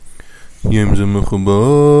יום זה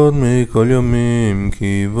מכובד מכל ימים,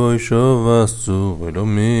 כי בו שבס צור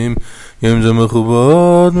אלומים. יום זה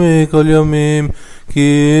מכובד מכל ימים,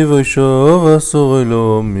 כי בו שבס צור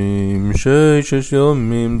אלומים. שש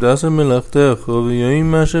יומים תעשה מלאכתך,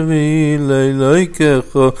 ויום השביעי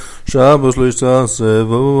ליליקך. שבוס לא יעשה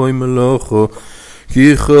ואוי מלאכו,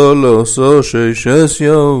 כי חלוסו שש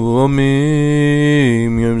יומים.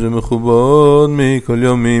 יום זה מכובד מכל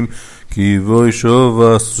ימים, כי בו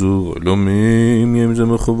שבס צור אלומים. יום זה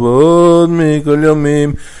מכובד מכל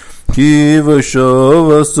ימים, כי בו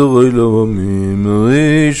שבס צור אלומים.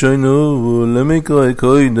 ראשינו למקרא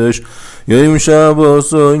קודש, יום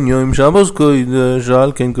שבוס יום שבוס קודש.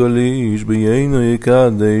 על כן כל איש ביינו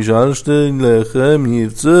יקדש, על שתי לחם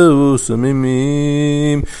יבצעו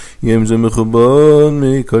סמימים. יום זה מכובד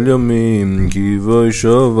מכל ימים, כי בו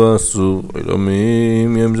שבס צור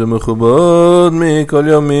אלומים. יום זה מכובד מכל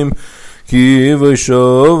ימים, כי בו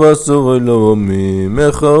שבס צור אלומים.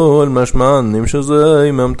 מכל משמנים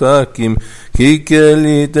שזה ממתקים, כי כל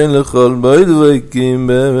ייתן לכל בית דבקים.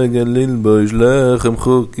 בגליל בו ישלחם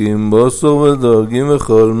חוקים, בשר ודגים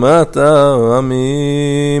וכל מטעמים.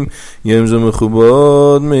 יום זה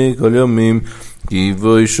מכובד מכל ימים, כי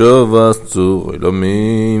בו שבס צור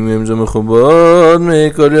אלומים. יום זה מכובד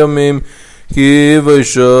מכל ימים, כי בו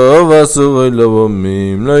שבס צור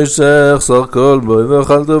אלומים. לא יסחסר כל בוי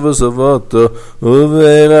ואכלת ושבעתו,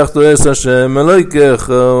 וברכת את השם אלוהיך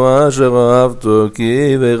ואשר אהבתו,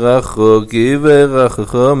 כי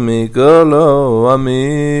ברכך מכל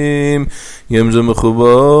העמים. יום זה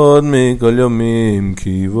מכובד מכל ימים,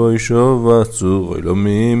 כי בו שבס צור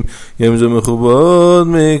אלומים. יום זה מכובד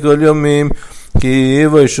מכל ימים, כי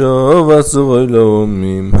בו שבס צור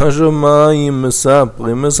אלומים. השמיים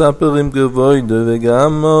מספרים כבוד,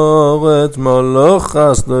 וגם הארץ מלוך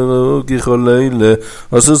חסד, ראו כי כל אלה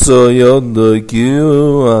עשו ידו, כי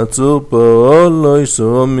הוא עצור פועל לא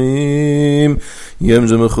יסומים. יום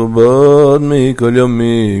זה מכובד מכל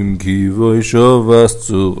ימים, כי בו שבס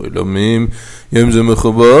צור אלומים. יום זה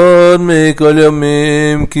מכובד מכל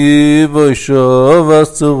ימים, כי בו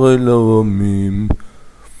שבס צור אלומים.